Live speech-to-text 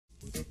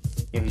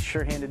He's a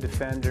sure-handed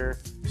defender,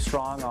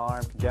 strong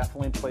arm, can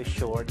definitely play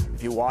short.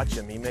 If you watch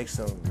him, he makes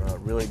some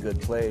really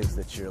good plays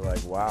that you're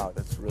like, wow,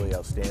 that's really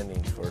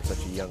outstanding for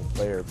such a young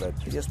player, but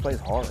he just plays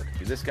hard.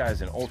 This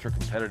guy's an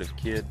ultra-competitive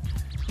kid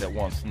that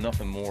wants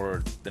nothing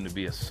more than to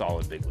be a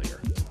solid big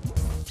leaguer.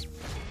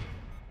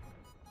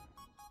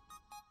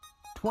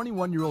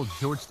 21-year-old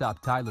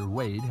shortstop Tyler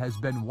Wade has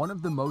been one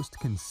of the most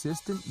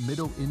consistent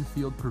middle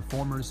infield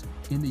performers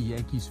in the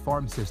Yankees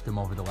farm system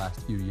over the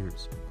last few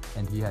years,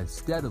 and he has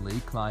steadily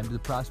climbed the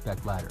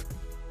prospect ladder.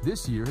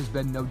 This year has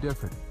been no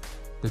different.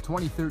 The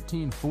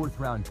 2013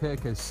 fourth-round pick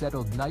has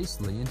settled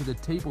nicely into the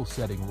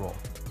table-setting role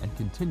and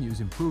continues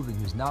improving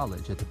his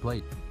knowledge at the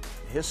plate.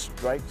 His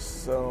strike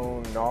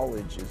zone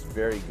knowledge is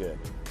very good.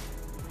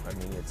 I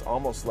mean, it's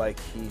almost like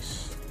he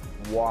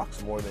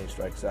walks more than he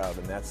strikes out,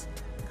 and that's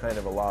kind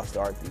of a lost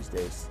art these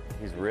days.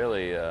 He's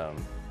really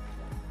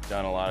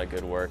done a lot of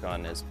good work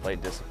on his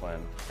plate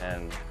discipline,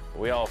 and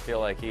we all feel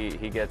like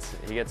he gets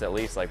at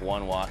least like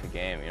one walk a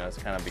game. You know, it's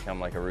kind of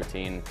become like a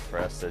routine for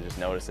us to just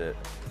notice it.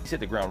 He's hit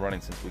the ground running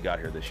since we got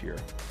here this year.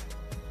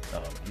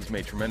 He's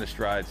made tremendous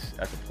strides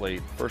at the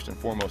plate. First and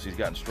foremost, he's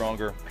gotten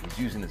stronger. He's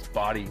using his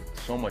body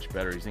so much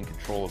better. He's in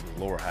control of his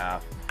lower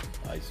half.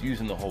 He's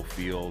using the whole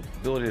field.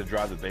 Ability to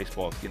drive the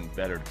baseball is getting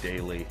better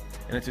daily,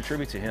 and it's a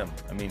tribute to him.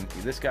 I mean,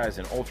 this guy's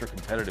an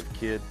ultra-competitive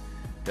kid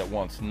that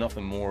wants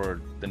nothing more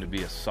than to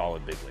be a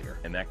solid big leaguer.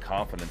 And that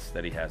confidence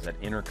that he has, that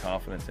inner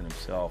confidence in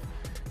himself,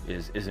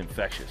 is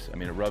infectious. I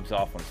mean, it rubs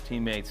off on his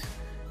teammates,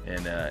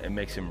 and it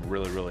makes him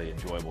really, really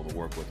enjoyable to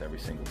work with every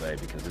single day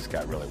because this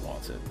guy really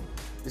wants it.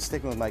 Just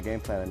sticking with my game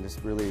plan and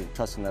just really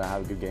trusting that I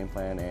have a good game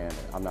plan and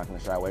I'm not going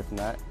to shy away from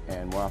that.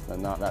 And more often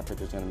than not, that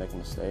pitcher's going to make a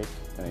mistake,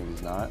 and if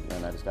he's not,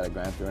 then I just got to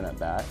grind through in at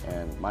bat.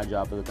 And my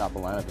job at the top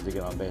of the lineup is to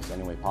get on base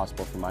any way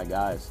possible for my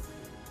guys.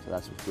 So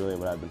that's really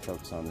what I've been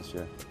focused on this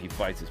year. He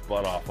fights his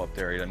butt off up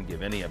there. He doesn't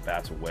give any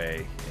at-bats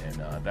away,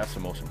 and that's the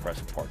most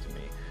impressive part to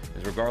me.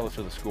 Is regardless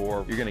of the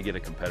score, you're going to get a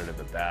competitive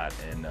at-bat,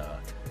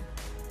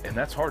 and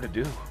that's hard to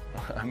do.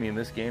 I mean,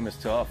 this game is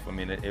tough. I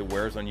mean, it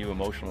wears on you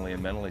emotionally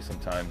and mentally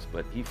sometimes,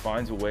 but he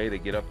finds a way to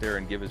get up there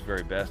and give his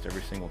very best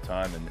every single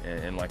time,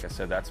 and like I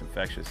said, that's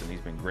infectious, and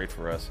he's been great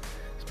for us,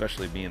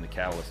 especially being the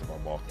catalyst of our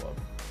ball club.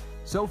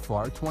 So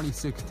far,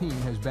 2016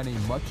 has been a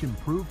much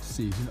improved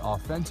season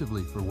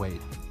offensively for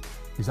Wade.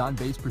 His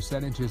on-base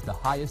percentage is the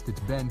highest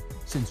it's been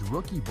since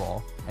rookie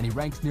ball, and he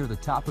ranks near the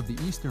top of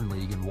the Eastern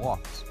League in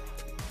walks.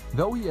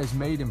 Though he has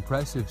made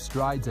impressive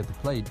strides at the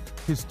plate,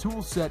 his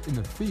tool set in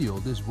the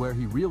field is where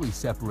he really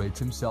separates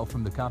himself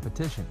from the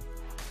competition.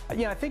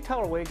 Yeah, I think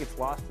Tyler Wade gets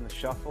lost in the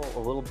shuffle a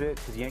little bit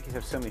because the Yankees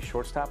have so many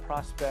shortstop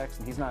prospects,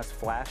 and he's not as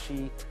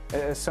flashy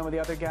as some of the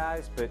other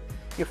guys. But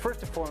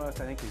first and foremost,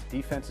 I think his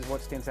defense is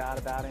what stands out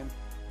about him.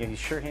 He's a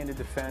sure-handed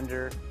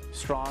defender,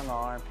 strong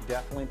arm, can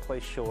definitely play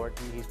short.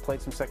 He's played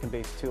some second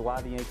base too. A lot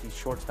of the Yankees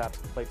shortstops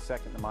have played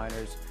second in the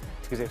minors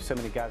because they have so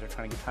many guys who are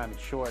trying to get time at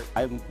short.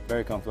 I'm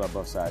very comfortable at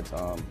both sides.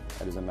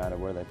 It doesn't matter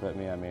where they put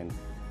me. I mean,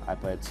 I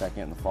played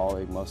second in the fall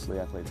league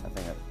mostly. I played, I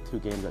think, 2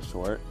 games at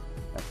short.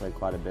 I played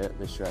quite a bit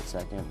this year at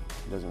second.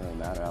 It doesn't really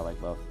matter. I like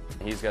both.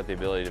 He's got the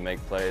ability to make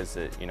plays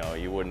that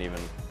you wouldn't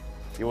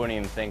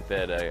even think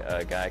that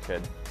a guy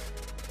could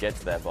get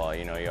to that ball.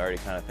 You're already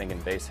kind of thinking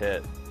base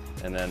hit,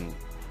 and then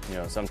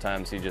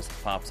sometimes he just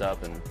pops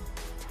up and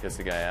gets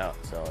the guy out.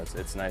 So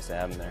it's nice to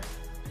have him there.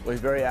 Well,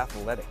 he's very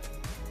athletic.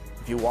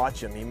 If you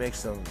watch him, he makes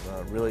some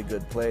really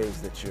good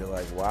plays that you're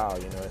like, wow,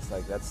 it's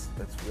like that's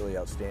really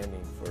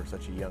outstanding for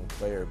such a young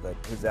player. But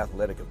his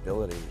athletic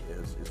ability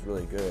is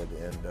really good,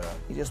 and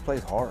he just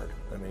plays hard.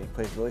 I mean, he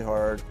plays really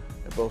hard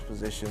at both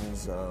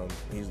positions.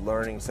 He's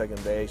learning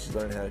second base. He's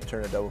learning how to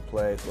turn a double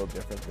play. It's a little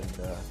different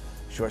than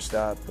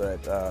shortstop,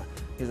 but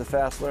he's a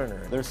fast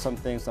learner. There's some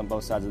things on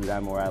both sides of the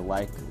diamond where I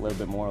like a little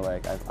bit more.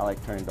 Like I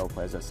like turning double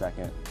plays at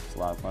second. It's a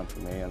lot of fun for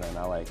me, and then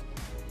I like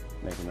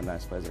making the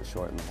nice plays at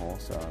short in the hole.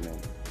 So, I mean,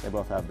 they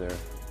both have their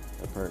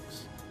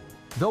perks.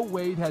 Though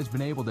Wade has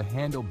been able to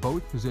handle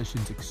both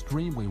positions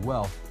extremely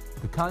well,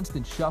 the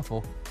constant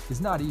shuffle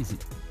is not easy.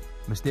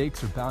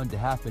 Mistakes are bound to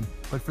happen,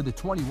 but for the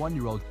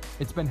 21-year-old,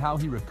 it's been how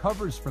he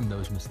recovers from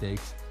those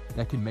mistakes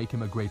that can make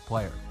him a great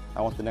player.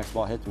 I want the next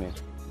ball hit to me.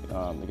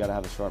 You got to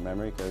have a short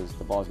memory because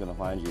the ball is going to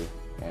find you,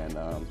 and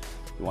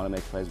you want to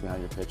make plays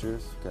behind your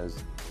pitchers because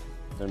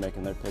they're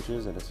making their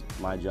pitches, and it's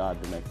my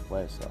job to make the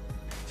play. So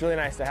it's really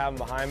nice to have him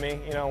behind me.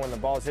 When the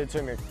ball's hit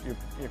to him,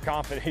 you're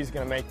confident he's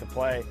going to make the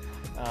play,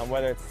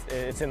 whether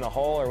it's in the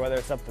hole or whether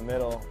it's up the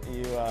middle.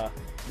 You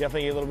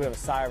definitely get a little bit of a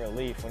sigh of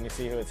relief when you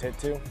see who it's hit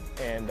to,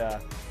 and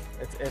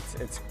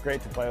it's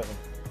great to play with him.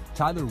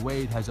 Tyler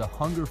Wade has a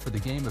hunger for the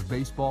game of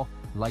baseball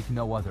like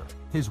no other.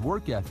 His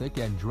work ethic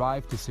and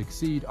drive to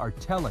succeed are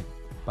telling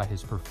by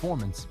his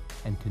performance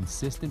and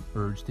consistent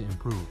urge to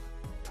improve.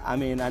 I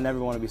mean, I never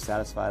want to be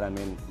satisfied. I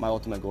mean, my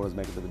ultimate goal is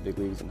make it to the big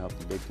leagues and help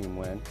the big team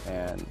win.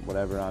 And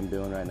whatever I'm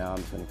doing right now, I'm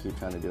just going to keep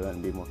trying to do it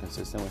and be more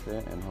consistent with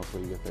it, and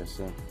hopefully get there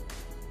soon.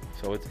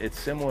 So it's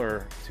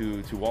similar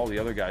to all the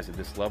other guys at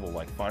this level,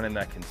 like finding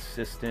that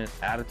consistent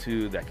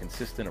attitude, that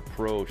consistent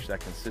approach, that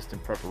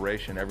consistent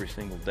preparation every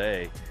single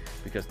day,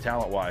 because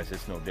talent-wise,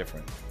 it's no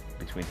different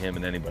between him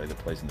and anybody that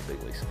plays in the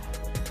big leagues.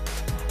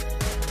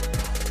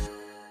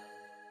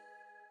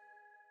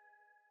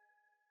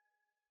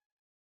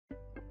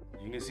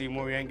 You can see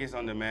more Yankees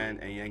on demand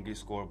and Yankees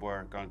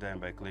scoreboard content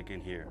by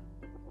clicking here.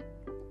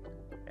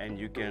 And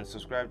you can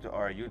subscribe to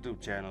our YouTube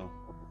channel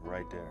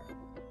right there.